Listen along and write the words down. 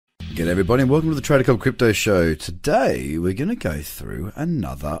G'day everybody and welcome to the Trader Cobb Crypto Show. Today we're going to go through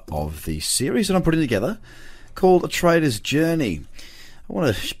another of the series that I'm putting together called A Trader's Journey. I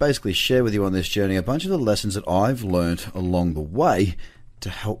want to basically share with you on this journey a bunch of the lessons that I've learned along the way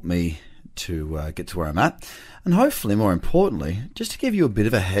to help me to get to where I'm at, and hopefully, more importantly, just to give you a bit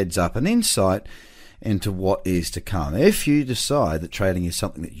of a heads up and insight into what is to come if you decide that trading is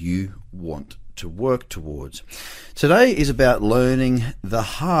something that you want to work towards. Today is about learning the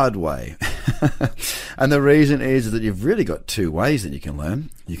hard way. And the reason is that you've really got two ways that you can learn.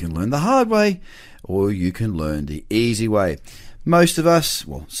 You can learn the hard way or you can learn the easy way. Most of us,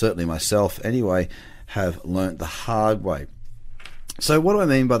 well, certainly myself anyway, have learnt the hard way. So what do I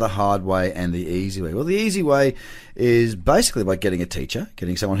mean by the hard way and the easy way? Well, the easy way is basically by getting a teacher,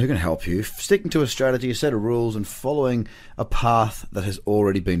 getting someone who can help you, sticking to a strategy, a set of rules, and following a path that has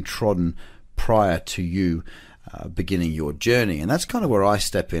already been trodden prior to you beginning your journey. And that's kind of where I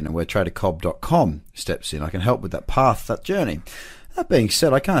step in and where TraderCobb.com steps in. I can help with that path, that journey. That being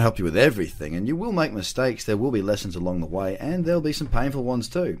said, I can't help you with everything, and you will make mistakes. There will be lessons along the way, and there'll be some painful ones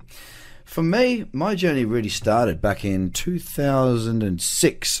too. For me, my journey really started back in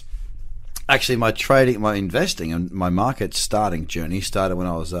 2006. Actually, my trading, my investing, and my market starting journey started when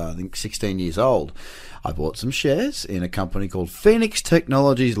I was, I think, 16 years old. I bought some shares in a company called Phoenix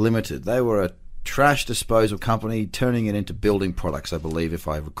Technologies Limited. They were a trash disposal company, turning it into building products, I believe, if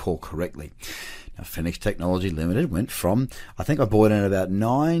I recall correctly. Now, Phoenix Technology Limited went from, I think I bought in at about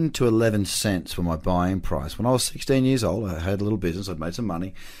 9 to 11 cents for my buying price. When I was 16 years old, I had a little business. I'd made some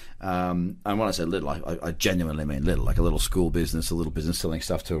money. And when I say little, I genuinely mean little, like a little school business, a little business selling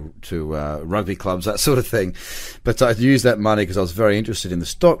stuff to rugby clubs, that sort of thing. But I'd used that money because I was very interested in the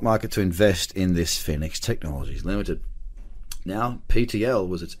stock market to invest in this Phoenix Technologies Limited. Now, PTL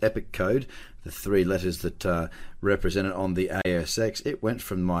was its EPIC code, the three letters that represent it on the ASX. It went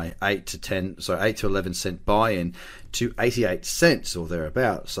from my 8 to 11 cent buy-in to 88 cents or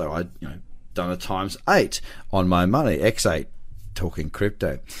thereabouts. So I'd done a times 8 on my money, X8. Talking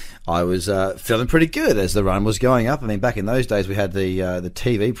crypto, I was feeling pretty good as the run was going up. I mean, back in those days, we had the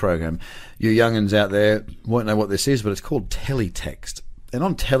TV program. You young'uns out there won't know what this is, but it's called teletext. And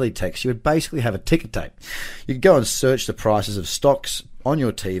on teletext, you would basically have a ticker tape. You could go and search the prices of stocks on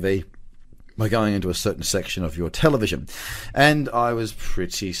your TV by going into a certain section of your television. And I was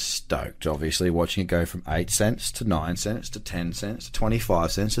pretty stoked, obviously, watching it go from 8 cents to 9 cents to 10 cents to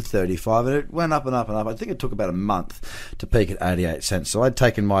 25 cents to 35, and it went up and up and up. I think it took about a month to peak at 88 cents. So I'd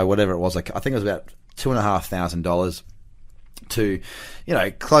taken my, whatever it was, I think it was about $2,500 to,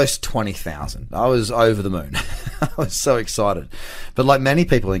 close to 20,000. I was over the moon. I was so excited. But like many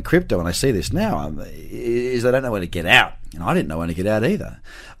people in crypto, when I see this now, is they don't know when to get out. And I didn't know when to get out either.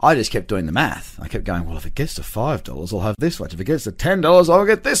 I just kept doing the math. I kept going, well, if it gets to $5, I'll have this much. If it gets to $10, I'll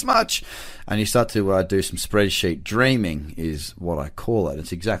get this much. And you start to do some spreadsheet dreaming is what I call it.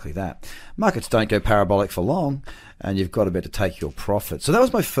 It's exactly that. Markets don't go parabolic for long, and you've got to be able to take your profit. So that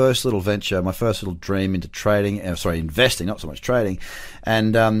was my first little venture, my first little dream into trading, investing, not so much trading.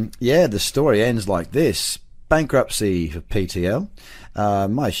 And the story ends like this. Bankruptcy for PTL,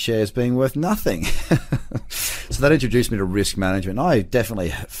 my shares being worth nothing. So that introduced me to risk management. I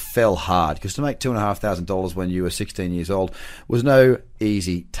definitely fell hard because to make $2,500 when you were 16 years old was no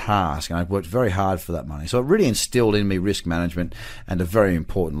easy task, and I worked very hard for that money. So it really instilled in me risk management, and a very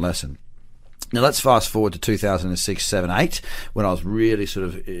important lesson. Now let's fast forward to 2006, 7, 8, when I was really sort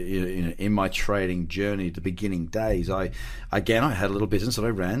of in my trading journey, the beginning days. I had a little business that I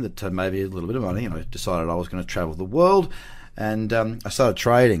ran that made me a little bit of money, and I decided I was going to travel the world, and I started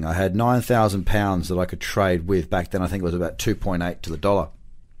trading. I had £9,000 that I could trade with. Back then I think it was about 2.8 to the dollar.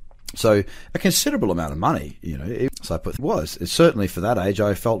 So a considerable amount of money, certainly for that age,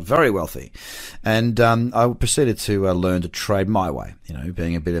 I felt very wealthy. And I proceeded to learn to trade my way.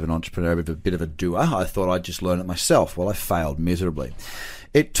 Being a bit of an entrepreneur, a bit of a doer, I thought I'd just learn it myself. Well, I failed miserably.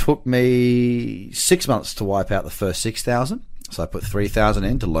 It took me 6 months to wipe out the first 6,000. So I put 3,000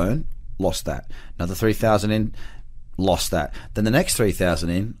 in to learn, lost that. Another 3,000 in, lost that. Then the next 3,000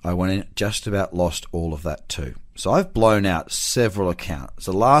 in, I went in, just about lost all of that too. So I've blown out several accounts.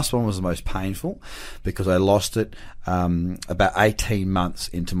 The last one was the most painful because I lost it about 18 months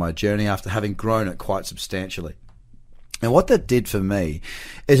into my journey after having grown it quite substantially. And what that did for me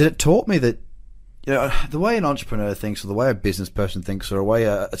is that it taught me that the way an entrepreneur thinks, or the way a business person thinks, or a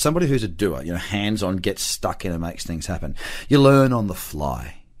way somebody who's a doer, hands-on, gets stuck in and makes things happen, you learn on the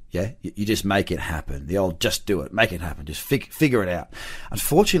fly. Yeah, you just make it happen. The old just do it, make it happen, just figure it out.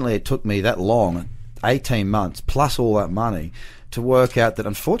 Unfortunately, it took me that long, 18 months plus all that money, to work out that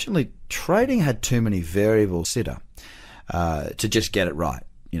unfortunately trading had too many variables to just get it right.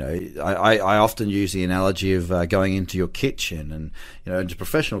 I often use the analogy of going into your kitchen and, into a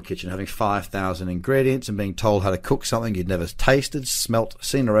professional kitchen, having 5,000 ingredients and being told how to cook something you'd never tasted, smelt,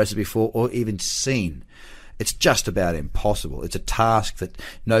 seen a recipe before, or even seen. It's just about impossible. It's a task that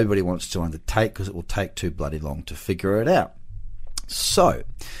nobody wants to undertake because it will take too bloody long to figure it out. So,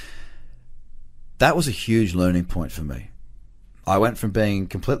 that was a huge learning point for me. I went from being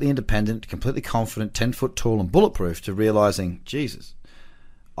completely independent, completely confident, 10 foot tall and bulletproof to realizing, Jesus,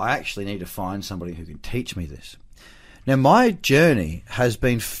 I actually need to find somebody who can teach me this. Now, my journey has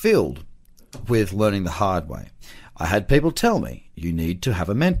been filled with learning the hard way. I had people tell me, you need to have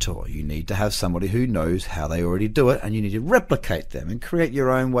a mentor. You need to have somebody who knows how they already do it, and you need to replicate them and create your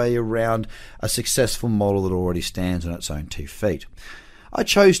own way around a successful model that already stands on its own 2 feet. I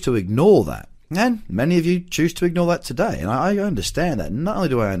chose to ignore that. And many of you choose to ignore that today, and I understand that. Not only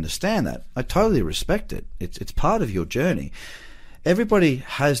do I understand that, I totally respect it. It's part of your journey. Everybody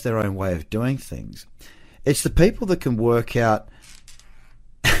has their own way of doing things. It's the people that can work out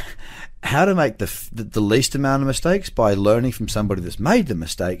how to make the least amount of mistakes by learning from somebody that's made the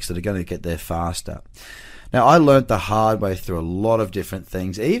mistakes that are going to get there faster. Now, I learned the hard way through a lot of different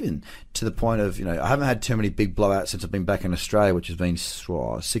things, even to the point of, I haven't had too many big blowouts since I've been back in Australia, which has been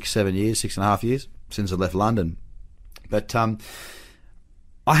 6.5 years since I left London. But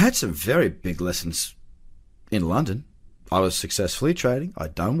I had some very big lessons in London. I was successfully trading.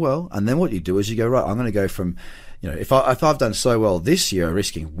 I'd done well. And then what you do is you go, right, I'm going to go from, if I've done so well this year,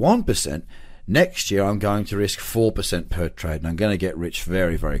 risking 1%, next year, I'm going to risk 4% per trade, and I'm going to get rich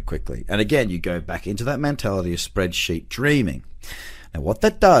very, very quickly. And again, you go back into that mentality of spreadsheet dreaming. Now, what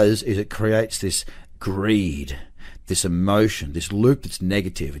that does is it creates this greed, this emotion, this loop that's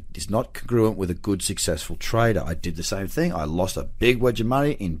negative. It is not congruent with a good, successful trader. I did the same thing. I lost a big wedge of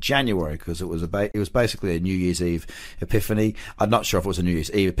money in January because it was basically a New Year's Eve epiphany. I'm not sure if it was a New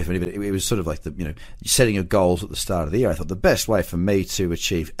Year's Eve epiphany, but it was sort of like setting your goals at the start of the year. I thought the best way for me to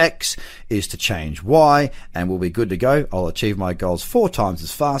achieve X is to change Y, and we'll be good to go. I'll achieve my goals 4 times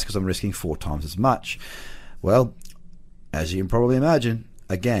as fast because I'm risking 4 times as much. Well, as you can probably imagine,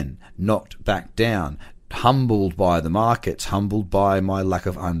 again, knocked back down. Humbled by the markets, humbled by my lack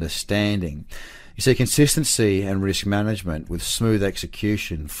of understanding. You see, consistency and risk management with smooth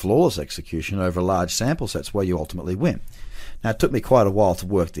execution, flawless execution over large sample sets where you ultimately win. Now, it took me quite a while to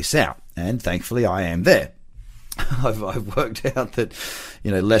work this out, and thankfully I am there. I've worked out that,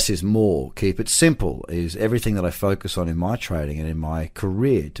 less is more. Keep it simple is everything that I focus on in my trading and in my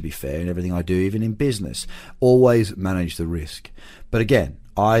career, to be fair, and everything I do, even in business. Always manage the risk. But again,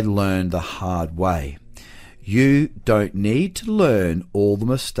 I learned the hard way. You don't need to learn all the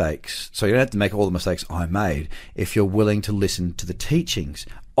mistakes, so you don't have to make all the mistakes I made if you're willing to listen to the teachings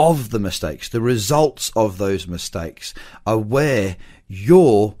of the mistakes. The results of those mistakes are where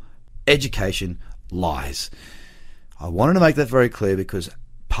your education lies. I wanted to make that very clear because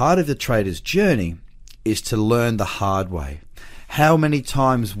part of the trader's journey is to learn the hard way. How many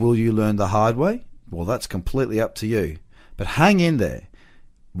times will you learn the hard way? Well, that's completely up to you. But hang in there.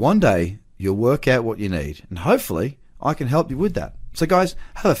 One day, you'll work out what you need, and hopefully I can help you with that. So guys,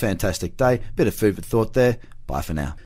 have a fantastic day. Bit of food for thought there. Bye for now.